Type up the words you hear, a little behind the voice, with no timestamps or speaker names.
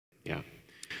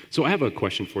So I have a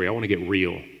question for you. I want to get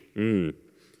real. Can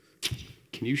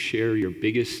you share your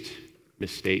biggest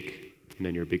mistake and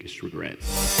then your biggest regret?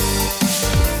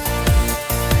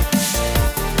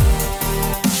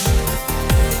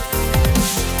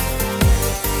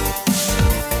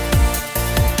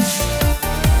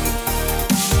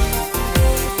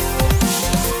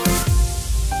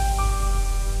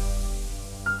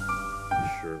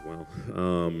 Sure, well,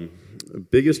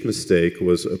 biggest mistake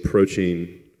was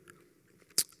approaching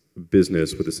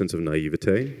business with a sense of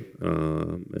naivete,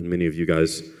 and many of you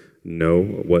guys know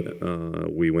what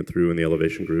we went through in the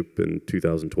Elevation Group in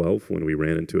 2012 when we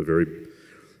ran into a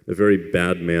very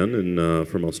bad man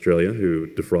from Australia who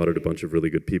defrauded a bunch of really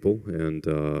good people, and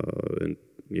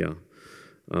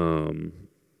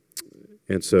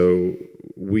so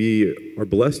we are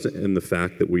blessed in the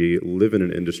fact that we live in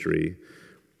an industry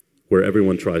where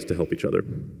everyone tries to help each other.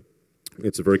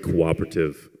 It's a very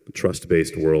cooperative,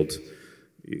 trust-based world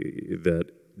that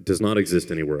does not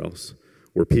exist anywhere else,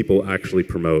 where people actually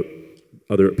promote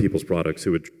other people's products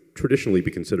who would traditionally be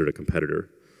considered a competitor.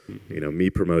 You know, me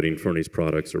promoting Fernie's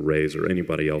products or Ray's or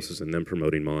anybody else's and them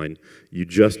promoting mine. You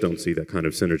just don't see that kind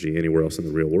of synergy anywhere else in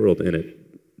the real world, and it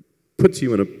puts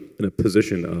you in a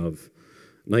position of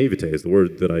naivete is the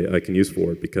word that I can use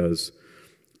for it, because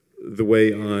the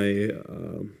way I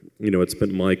had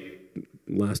spent my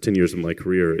last 10 years of my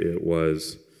career, it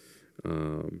was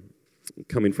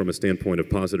coming from a standpoint of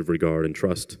positive regard and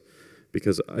trust,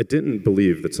 because I didn't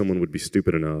believe that someone would be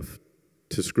stupid enough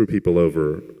to screw people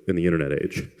over in the internet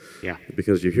age. Yeah.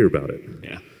 Because you hear about it.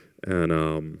 Yeah.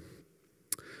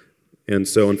 And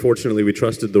so unfortunately we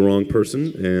trusted the wrong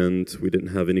person, and we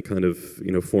didn't have any kind of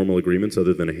formal agreements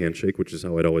other than a handshake, which is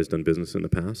how I'd always done business in the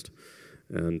past.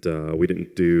 And we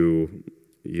didn't do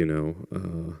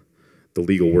the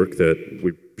legal work that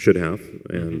we should have,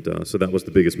 and so that was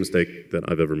the biggest mistake that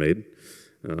I've ever made.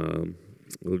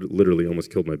 Literally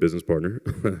almost killed my business partner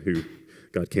who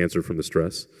got cancer from the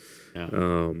stress. Yeah.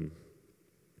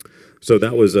 So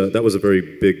that was a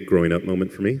very big growing up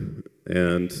moment for me.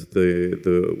 And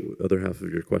the other half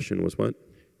of your question was what?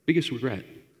 Biggest regret.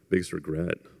 Biggest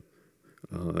regret.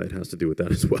 It has to do with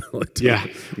that as well. Yeah.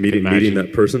 meeting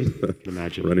that person.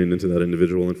 Imagine. Running into that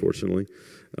individual, unfortunately.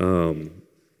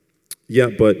 Yeah,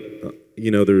 but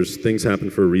there's things happen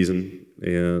for a reason,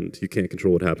 and you can't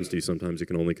control what happens to you. Sometimes you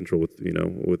can only control with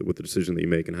the decision that you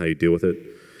make and how you deal with it.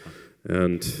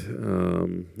 And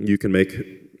you can make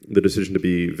the decision to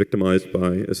be victimized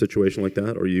by a situation like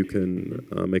that, or you can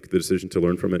make the decision to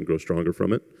learn from it and grow stronger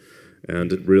from it.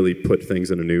 And it really put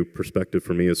things in a new perspective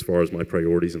for me as far as my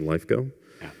priorities in life go.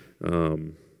 Yeah.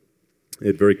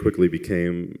 It very quickly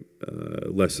became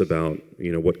less about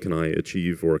what can I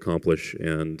achieve or accomplish,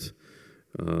 and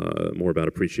more about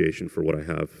appreciation for what I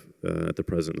have at the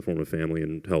present in the form of family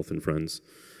and health and friends.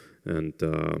 And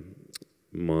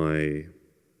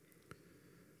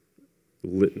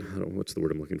what's the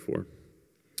word I'm looking for?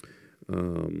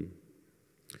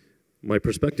 My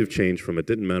perspective changed from it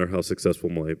didn't matter how successful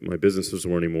my businesses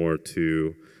were anymore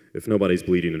to if nobody's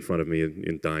bleeding in front of me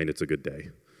and dying, it's a good day.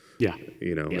 Yeah.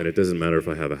 And it doesn't matter if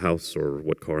I have a house or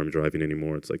what car I'm driving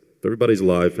anymore. It's like everybody's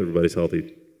alive, everybody's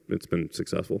healthy, it's been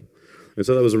successful. And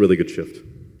so that was a really good shift.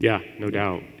 Yeah, no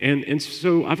doubt. And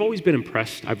so I've always been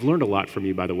impressed. I've learned a lot from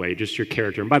you, by the way, just your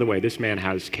character. And by the way, this man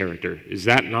has character. Is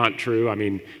that not true? I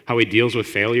mean, how he deals with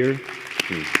failure?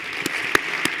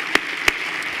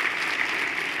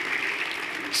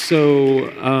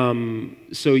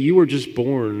 So you were just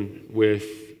born with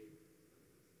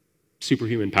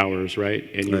superhuman powers, right?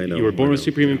 And you were born with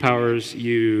superhuman powers.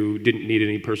 You didn't need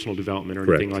any personal development or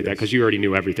anything like that because you already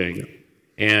knew everything. Yeah.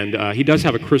 And he does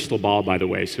have a crystal ball, by the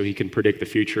way, so he can predict the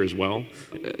future as well.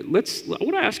 I want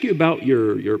to ask you about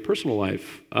your personal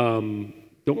life. Don't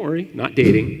worry, not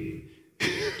dating.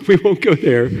 We won't go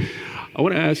there. I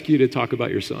want to ask you to talk about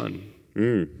your son.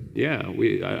 Yeah,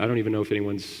 I don't even know if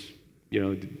anyone's,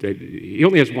 he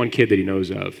only has one kid that he knows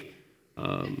of.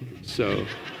 So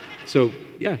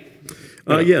yeah.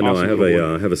 Awesome.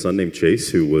 I have a son named Chase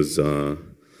who was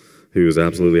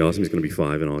absolutely awesome. He's going to be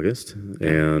 5 in August,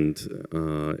 and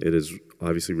it is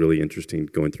obviously really interesting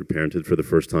going through parenthood for the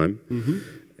first time.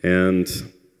 And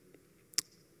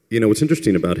what's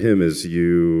interesting about him is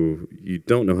you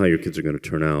don't know how your kids are going to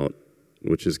turn out,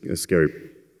 which is a scary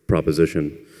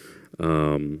proposition.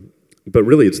 But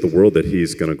really, it's the world that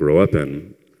he's going to grow up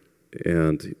in.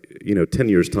 And 10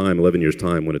 years time, 11 years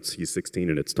time, when he's 16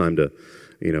 and it's time to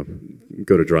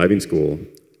go to driving school,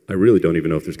 I really don't even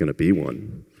know if there's going to be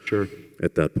one. Sure.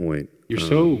 At that point. You're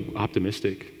so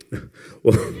optimistic.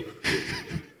 Well,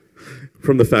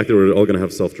 From the fact that we're all going to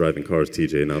have self-driving cars,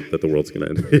 TJ, not that the world's going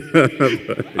to end.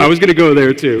 I was going to go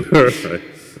there too. All right.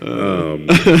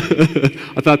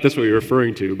 I thought that's what you were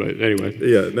referring to, but anyway.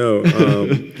 Yeah, no.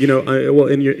 Well,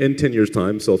 in 10 years'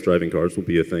 time, self-driving cars will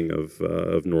be a thing of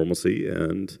normalcy,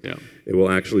 and it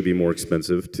will actually be more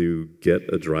expensive to get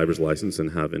a driver's license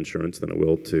and have insurance than it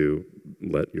will to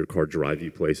let your car drive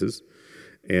you places.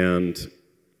 And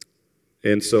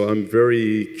so I'm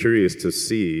very curious to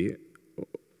see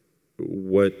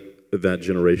what that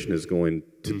generation is going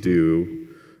to do,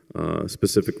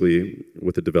 specifically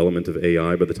with the development of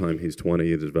AI by the time he's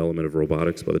 20, the development of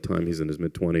robotics by the time he's in his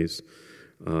mid-20s.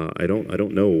 I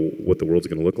don't know what the world's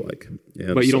going to look like.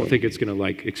 And but you don't think it's going to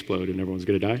like explode and everyone's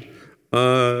going to die?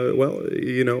 Well,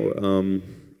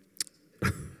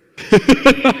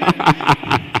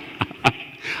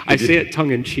 I say it tongue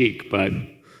in cheek, but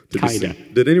kinda.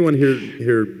 Did anyone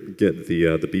here get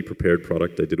the Be Prepared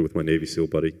product I did with my Navy SEAL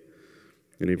buddy?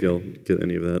 Any of y'all get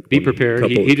any of that? Be Prepared.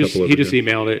 He just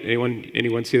emailed it.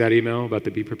 Anyone see that email about the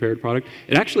Be Prepared product?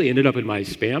 It actually ended up in my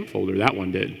spam folder. That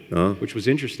one did, which was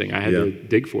interesting. I had to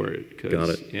dig for it. Got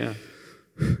it. Yeah.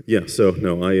 Yeah. So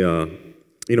no,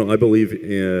 I believe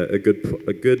a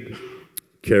good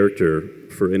character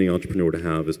for any entrepreneur to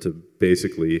have is to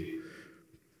basically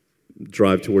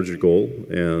drive towards your goal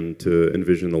and to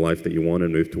envision the life that you want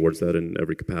and move towards that in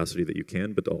every capacity that you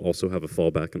can, but to also have a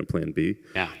fallback and a plan B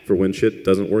for when shit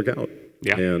doesn't work out.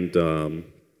 Yeah. And, a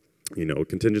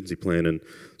contingency plan. And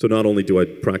so not only do I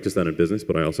practice that in business,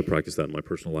 but I also practice that in my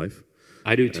personal life.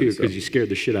 I do too, because you scared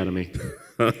the shit out of me.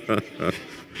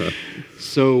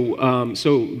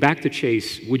 So back to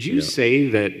Chase, would you say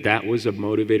that was a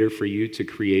motivator for you to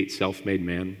create Self-Made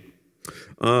Man?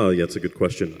 Yeah, it's a good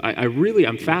question.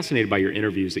 I'm fascinated by your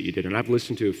interviews that you did, and I've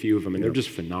listened to a few of them, and they're just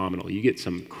phenomenal. You get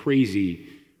some crazy,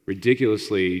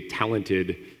 ridiculously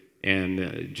talented,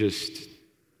 and just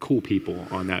cool people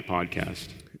on that podcast.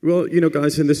 Well,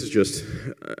 guys, and this is just,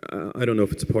 I don't know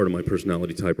if it's a part of my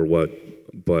personality type or what,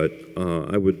 but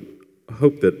I would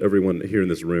hope that everyone here in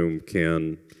this room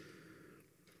can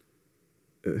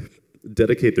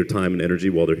dedicate their time and energy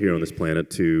while they're here on this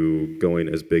planet to going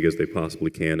as big as they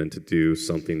possibly can and to do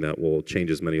something that will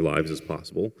change as many lives as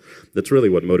possible. That's really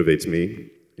what motivates me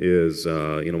is,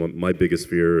 my biggest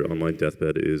fear on my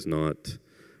deathbed is not,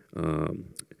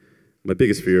 my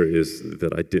biggest fear is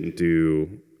that I didn't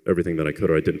do everything that I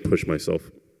could, or I didn't push myself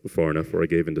far enough, or I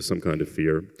gave into some kind of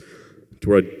fear to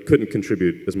where I couldn't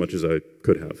contribute as much as I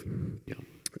could have. Yeah.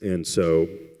 And so,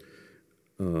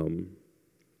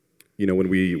 when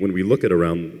we look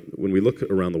around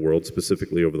the world,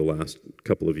 specifically over the last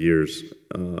couple of years,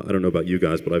 I don't know about you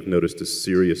guys, but I've noticed a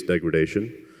serious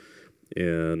degradation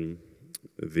in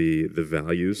the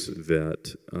values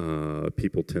that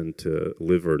people tend to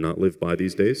live or not live by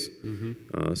these days.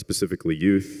 Specifically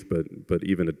youth, but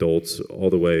even adults, all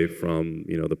the way from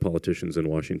the politicians in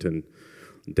Washington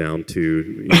down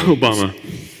to Obama,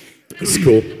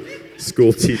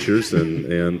 school teachers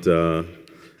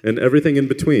and everything in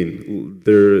between.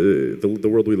 The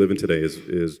world we live in today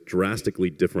is drastically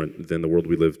different than the world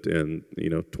we lived in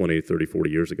 20, 30, 40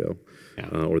 years ago,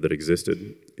 or that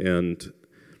existed. And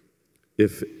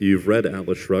if you've read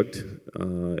Atlas Shrugged,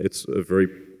 it's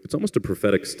almost a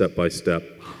prophetic step-by-step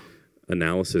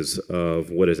analysis of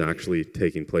what is actually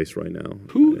taking place right now.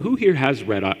 Who here has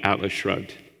read Atlas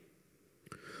Shrugged?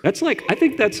 I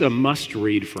think that's a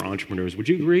must-read for entrepreneurs. Would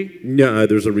you agree? Yeah,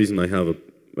 there's a reason I have a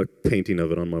painting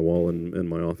of it on my wall in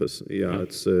my office. Yeah,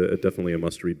 it's definitely a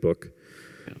must-read book.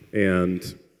 Yeah.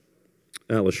 And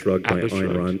Atlas Shrugged by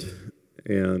Ayn Rand.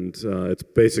 And it's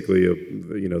basically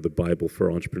the Bible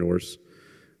for entrepreneurs,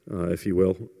 if you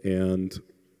will. And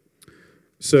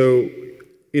so,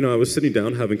 I was sitting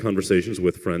down having conversations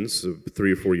with friends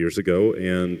 3 or 4 years ago,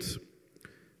 and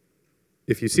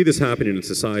if you see this happening in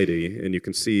society, and you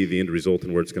can see the end result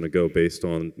and where it's going to go based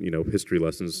on history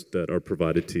lessons that are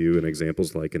provided to you and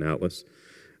examples like in Atlas,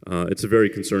 it's a very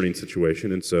concerning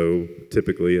situation. And so,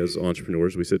 typically, as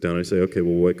entrepreneurs, we sit down and say, "Okay,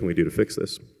 well, what can we do to fix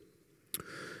this?"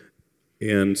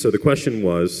 And so the question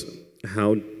was,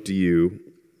 how do you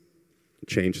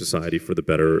change society for the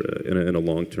better in a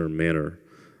long-term manner?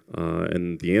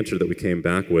 And the answer that we came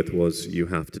back with was, you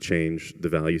have to change the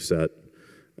value set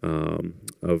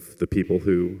of the people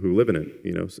who live in it,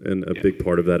 and a big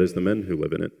part of that is the men who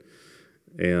live in it.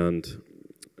 And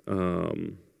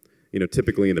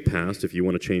typically in the past, if you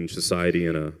want to change society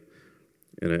in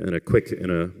a quick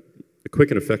and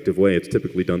effective way, it's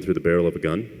typically done through the barrel of a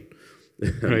gun.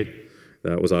 Right.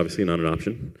 That was obviously not an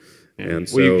option. Yeah. And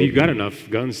so, you've got enough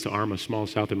guns to arm a small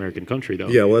South American country, though.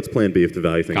 Yeah, well, that's plan B if the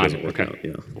value thing doesn't work out.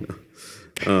 Yeah.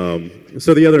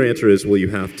 So the other answer is, well, you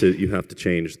have to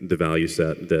change the value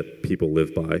set that people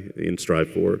live by and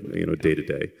strive for, day to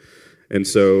day. And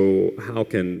so how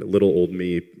can little old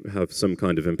me have some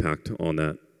kind of impact on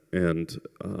that? And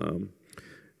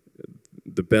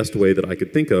the best way that I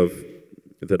could think of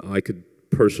that I could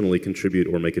personally contribute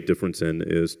or make a difference in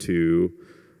is to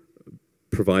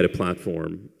provide a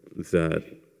platform that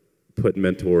put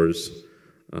mentors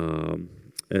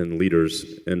and leaders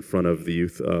in front of the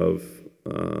youth of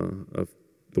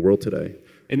the world today.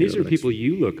 And these are people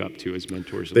you look up to as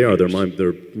mentors. They are. They're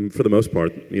for the most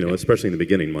part, especially in the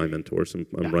beginning, my mentors.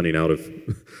 I'm running out of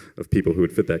people who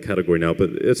would fit that category now. But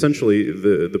essentially,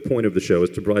 the point of the show is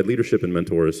to provide leadership and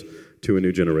mentors to a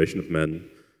new generation of men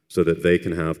so that they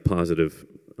can have positive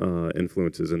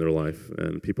influences in their life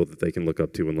and people that they can look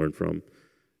up to and learn from.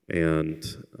 And,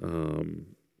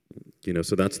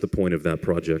 so that's the point of that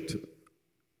project.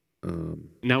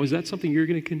 Now, is that something you're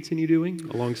going to continue doing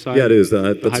alongside? Yeah, it is.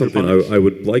 That's something I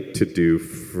would like to do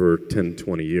for 10,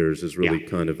 20 years is really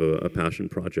kind of a passion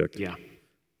project. Yeah.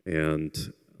 And,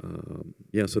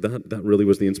 so that really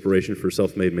was the inspiration for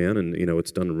Self-Made Man. And,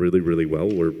 it's done really, really well.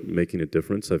 We're making a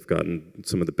difference. I've gotten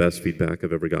some of the best feedback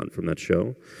I've ever gotten from that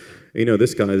show.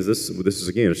 This is,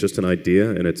 again, it's just an idea.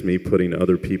 And it's me putting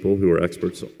other people who are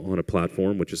experts on a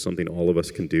platform, which is something all of us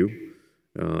can do.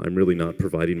 I'm really not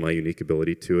providing my unique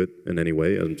ability to it in any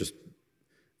way. I'm just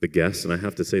the guest, and I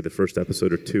have to say the first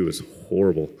episode or two is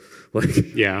horrible.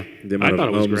 The amount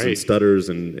of ums and stutters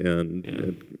and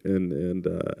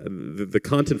the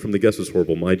content from the guest was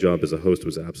horrible. My job as a host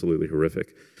was absolutely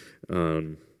horrific.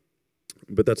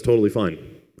 But that's totally fine.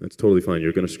 That's totally fine.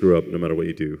 You're going to screw up no matter what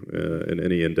you do in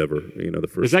any endeavor. The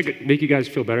first. Does that make you guys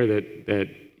feel better that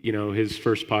his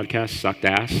first podcast sucked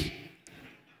ass?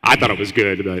 I thought it was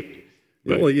good, but.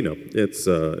 Well, it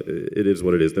is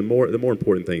what it is. The more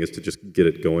important thing is to just get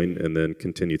it going and then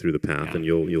continue through the path, and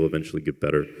you'll eventually get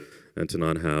better, and to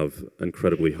not have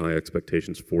incredibly high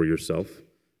expectations for yourself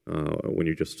when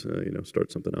you just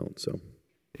start something out. So,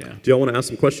 do y'all want to ask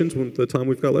some questions with the time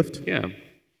we've got left? Yeah.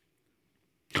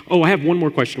 Oh, I have one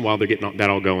more question while they're getting that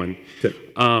all going. Okay.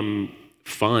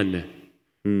 Fun.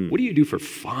 What do you do for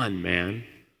fun, man?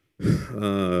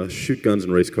 Shoot guns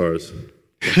and race cars.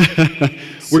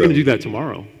 We're going to do that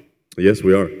tomorrow. Yes,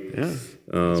 we are. Yeah, that's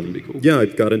going to be cool. Yeah, I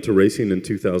got into racing in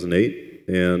 2008,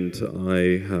 and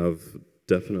I have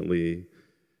definitely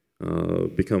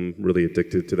become really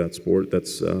addicted to that sport.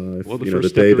 That's the first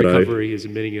step to recovery is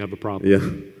admitting you have a problem.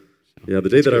 Yeah. The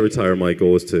day that I retire, my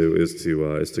goal is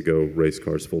to go race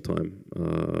cars full time,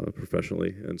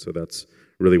 professionally, and so that's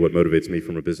really what motivates me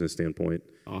from a business standpoint.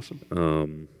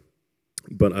 Awesome.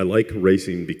 But I like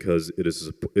racing because it is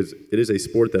a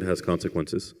sport that has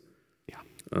consequences. Yeah.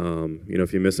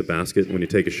 If you miss a basket when you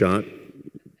take a shot,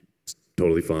 it's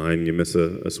totally fine. You miss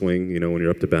a swing, when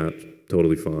you're up to bat,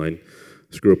 totally fine.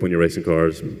 Screw up when you're racing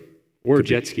cars. Or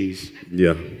jet skis.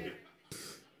 Yeah.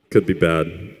 Could be bad.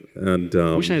 And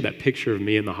I wish I had that picture of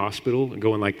me in the hospital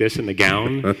going like this in the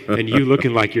gown, and you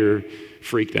looking like you're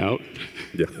freaked out.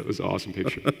 Yeah. That was an awesome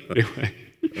picture. Anyway.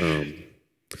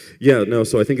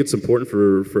 So I think it's important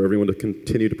for everyone to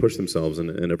continue to push themselves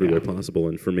in every way possible.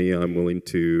 And for me, I'm willing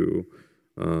to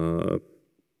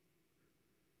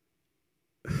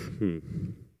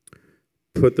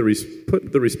put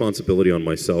the responsibility on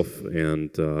myself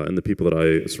and the people that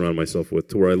I surround myself with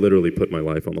to where I literally put my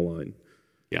life on the line.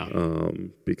 Yeah.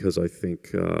 Because I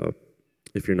think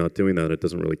if you're not doing that, it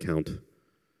doesn't really count.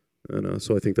 And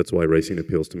so I think that's why racing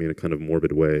appeals to me in a kind of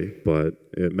morbid way. But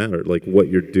it matters, like what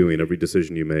you're doing, every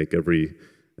decision you make, every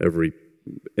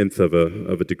nth of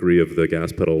a degree of the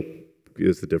gas pedal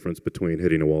is the difference between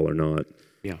hitting a wall or not.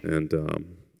 Yeah. And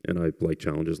I like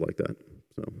challenges like that.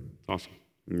 So awesome.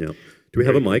 Yeah. Do we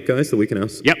have a mic, guys, that we can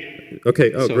ask? Yep.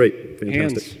 Okay. Oh, so, great.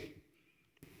 Fantastic. Hands.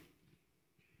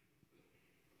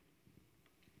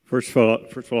 First of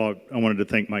all, I wanted to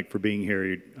thank Mike for being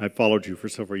here. I followed you for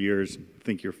several years. I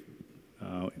think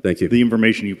thank you. The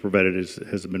information you provided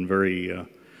has been very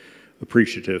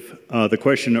appreciative. The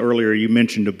question earlier, you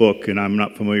mentioned a book, and I'm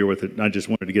not familiar with it. I just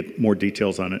wanted to get more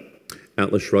details on it.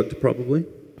 Atlas Shrugged, probably?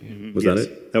 Mm-hmm. Was that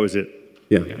it? That was it.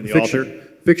 Yeah. And the author?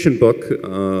 Fiction book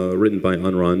written by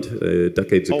Ayn Rand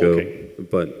decades ago. Okay.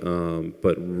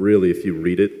 But really, if you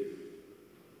read it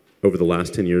over the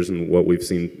last 10 years and what we've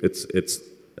seen, it's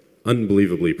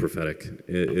unbelievably prophetic.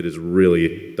 It is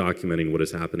really documenting what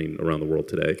is happening around the world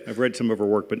today. I've read some of her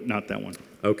work, but not that one.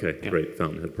 Okay, great.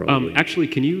 Fountainhead, probably. Actually,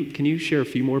 can you share a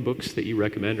few more books that you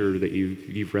recommend or that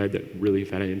you've read that really have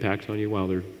had an impact on you while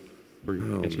we're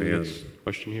answering the next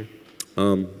question here?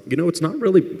 It's not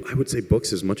really, I would say,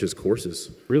 books as much as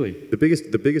courses. Really? The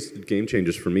biggest game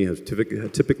changers for me have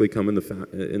typically come in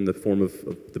the form of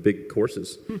the big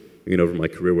courses. Over my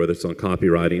career, whether it's on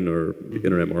copywriting or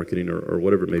internet marketing or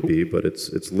whatever it may be. But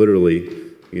it's literally,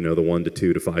 the $1,000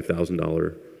 to $2,000 to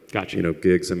 $5,000, gotcha.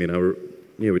 Gigs. I mean,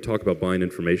 we talk about buying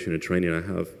information and training. I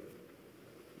have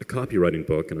a copywriting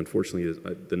book, and unfortunately,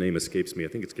 the name escapes me. I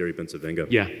think it's Gary Bencivenga.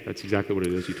 Yeah, that's exactly what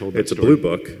it is. You told that It's story. a blue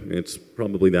book. It's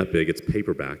probably that big. It's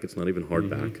paperback. It's not even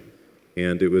hardback.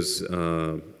 And it was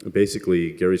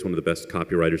basically, Gary's one of the best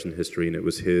copywriters in history, and it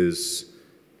was his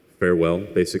farewell,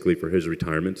 basically, for his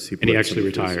retirement. And he actually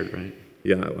retired, right?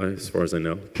 Yeah, as far as I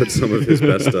know. Put some of his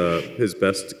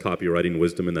best copywriting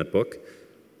wisdom in that book.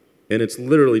 And it's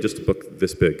literally just a book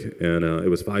this big, and it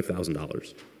was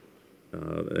 $5,000.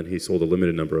 And he sold a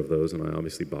limited number of those, and I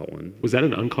obviously bought one. Was that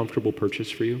an uncomfortable purchase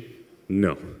for you?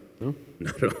 No. No?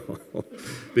 Not at all.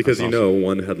 Because awesome.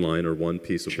 One headline or one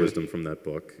piece of wisdom from that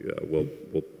book will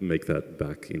make that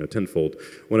back tenfold.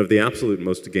 One of the absolute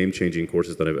most game-changing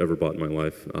courses that I've ever bought in my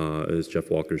life is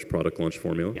Jeff Walker's Product Launch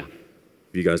Formula. Yeah.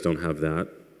 If you guys don't have that,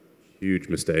 huge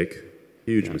mistake.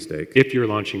 Huge mistake. If you're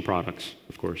launching products,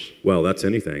 of course. Well, that's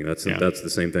anything. That's the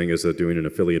same thing as doing an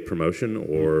affiliate promotion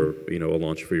or a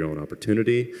launch for your own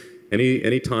opportunity.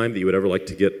 Any time that you would ever like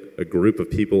to get a group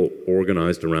of people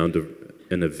organized around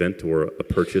an event or a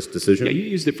purchase decision. Yeah, you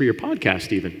used it for your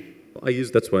podcast even.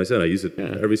 That's why I said I use it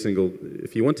every single.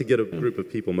 If you want to get a group of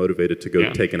people motivated to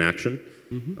go take an action,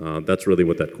 that's really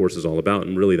what that course is all about,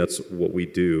 and really that's what we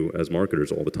do as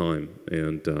marketers all the time.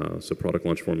 And so, Product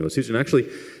Launch Formula is huge. And actually,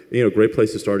 a great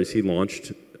place to start is he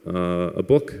launched a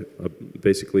book,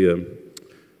 basically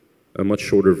a much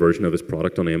shorter version of his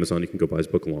product on Amazon. You can go buy his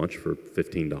book Launch for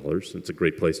 $15. It's a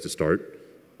great place to start.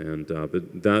 And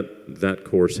but that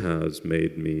course has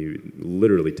made me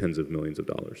literally tens of millions of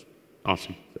dollars.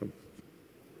 Awesome. So.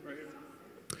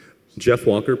 Jeff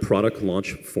Walker, Product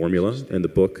Launch Formula, and the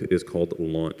book is called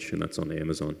Launch, and that's on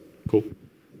Amazon. Cool.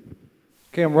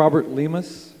 Okay, I'm Robert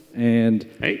Lemus, and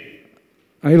hey.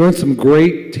 I learned some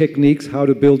great techniques how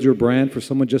to build your brand for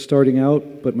someone just starting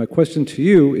out, but my question to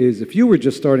you is, if you were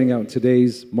just starting out in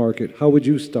today's market, how would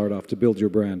you start off to build your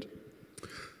brand?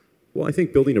 Well, I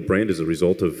think building a brand is a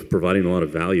result of providing a lot of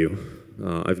value.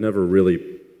 I've never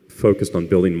really focused on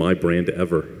building my brand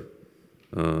ever.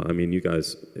 I mean, you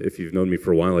guys, if you've known me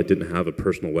for a while, I didn't have a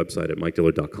personal website at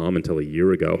MikeDillard.com until a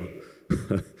year ago.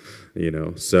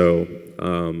 So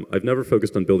I've never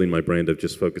focused on building my brand. I've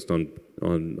just focused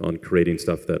on creating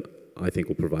stuff that I think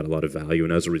will provide a lot of value.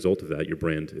 And as a result of that, your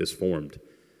brand is formed.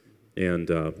 And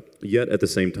yet, at the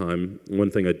same time,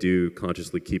 one thing I do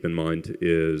consciously keep in mind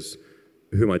is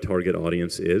who my target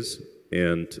audience is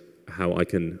and how I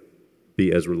can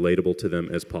be as relatable to them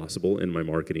as possible in my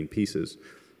marketing pieces.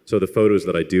 So the photos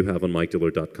that I do have on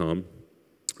MikeDillard.com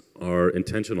are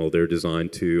intentional. They're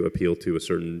designed to appeal to a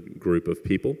certain group of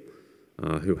people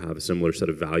who have a similar set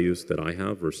of values that I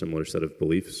have, or a similar set of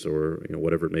beliefs, or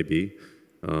whatever it may be.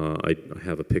 I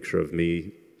have a picture of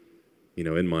me,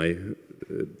 in my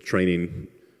training,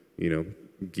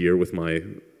 gear with my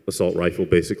assault rifle,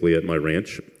 basically at my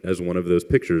ranch, as one of those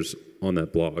pictures on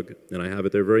that blog, and I have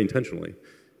it there very intentionally.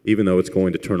 Even though it's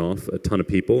going to turn off a ton of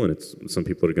people, and some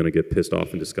people are going to get pissed off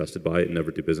and disgusted by it and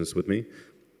never do business with me,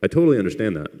 I totally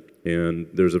understand that. And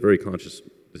there's a very conscious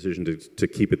decision to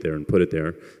keep it there and put it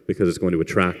there because it's going to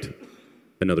attract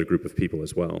another group of people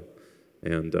as well.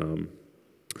 And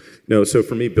so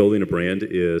for me, building a brand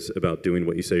is about doing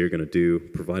what you say you're going to do,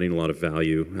 providing a lot of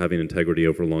value, having integrity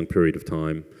over a long period of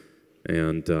time,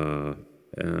 and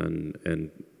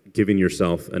giving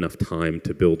yourself enough time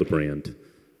to build a brand,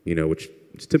 which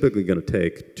it's typically going to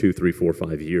take 2, 3, 4,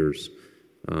 5 years.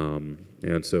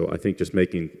 And so I think just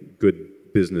making good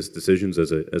business decisions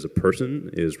as a person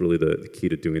is really the key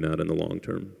to doing that in the long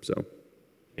term. So,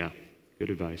 yeah, good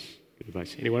advice. Good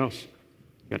advice. Anyone else?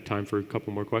 Got time for a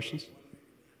couple more questions?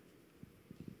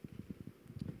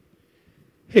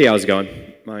 Hey, how's it going?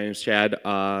 My name's Chad.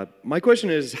 My question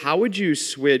is, how would you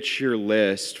switch your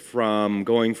list from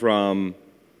going from,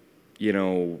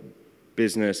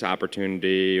 business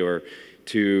opportunity or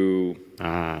to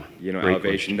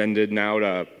elevation, then to now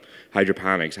to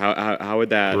hydroponics? How would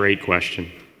that? Great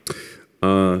question.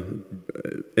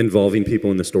 Involving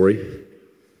people in the story.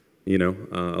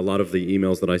 A lot of the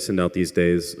emails that I send out these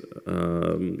days,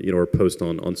 or post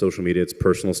on social media, it's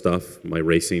personal stuff, my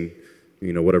racing,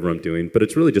 whatever I'm doing. But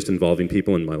it's really just involving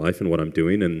people in my life and what I'm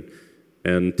doing,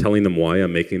 and telling them why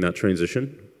I'm making that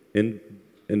transition, and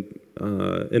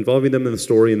involving them in the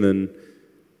story,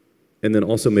 and then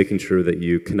also making sure that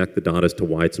you connect the dot as to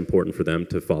why it's important for them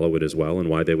to follow it as well and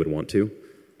why they would want to.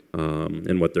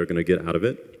 and what they're going to get out of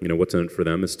it. You know, what's in it for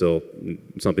them is still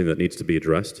something that needs to be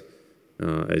addressed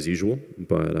as usual.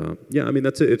 But yeah, I mean,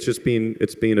 that's it. It's being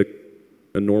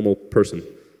a normal person,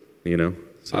 you know.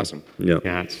 So, awesome.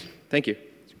 Yeah. Thank you.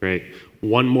 It's great.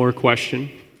 One more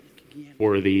question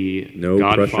for the no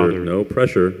Godfather. Pressure. No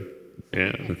pressure.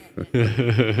 Yeah.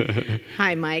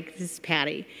 Hi, Mike. This is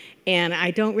Patty. And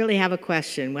I don't really have a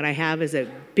question. What I have is a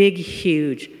big,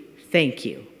 huge thank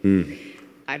you.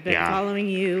 I've been following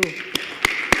you.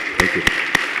 Thank you.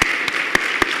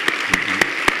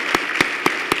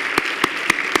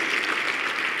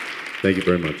 Thank you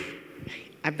very much.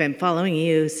 I've been following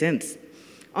you since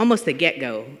almost the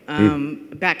get-go,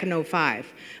 back in '05.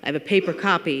 I have a paper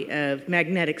copy of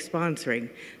Magnetic Sponsoring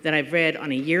that I've read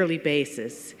on a yearly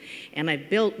basis, and I've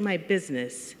built my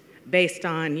business based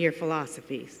on your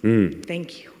philosophies.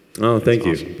 Thank you. Oh, thank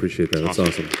you. Awesome. Appreciate that. That's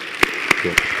awesome.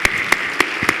 Cool.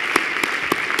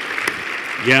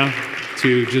 Yeah,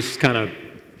 to just kind of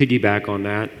piggyback on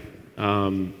that,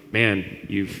 man,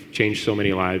 you've changed so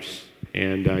many lives,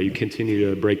 and you continue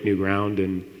to break new ground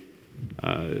and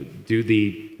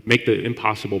make the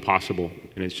impossible possible.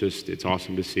 And it's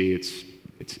awesome to see. It's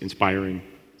inspiring.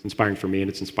 It's inspiring for me, and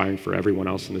it's inspiring for everyone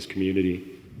else in this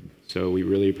community. So we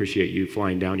really appreciate you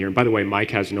flying down here. And by the way,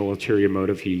 Mike has no ulterior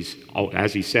motive.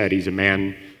 As he said, he's a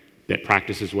man that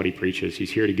practices what he preaches. He's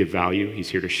here to give value. He's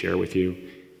here to share with you.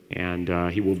 And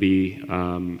he will be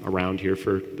around here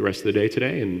for the rest of the day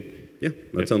today. And yeah,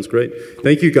 that sounds great.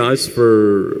 Thank you guys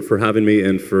for having me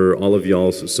and for all of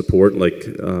y'all's support. Like,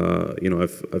 you know,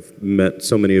 I've met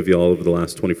so many of y'all over the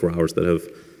last 24 hours that have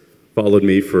followed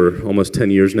me for almost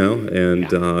 10 years now.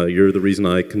 And you're the reason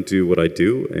I can do what I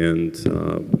do. And,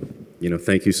 you know,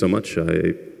 thank you so much.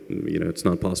 You know, it's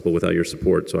not possible without your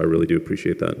support. So I really do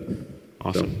appreciate that.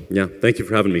 Awesome. So, yeah, thank you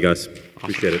for having me, guys.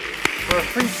 Appreciate it. For a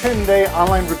free 10-day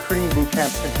online recruiting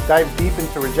bootcamp to dive deep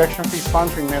into rejection-free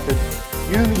sponsoring methods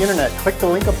using the internet, click the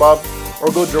link above or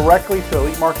go directly to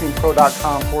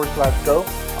elitemarketingpro.com/go.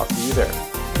 I'll see you there.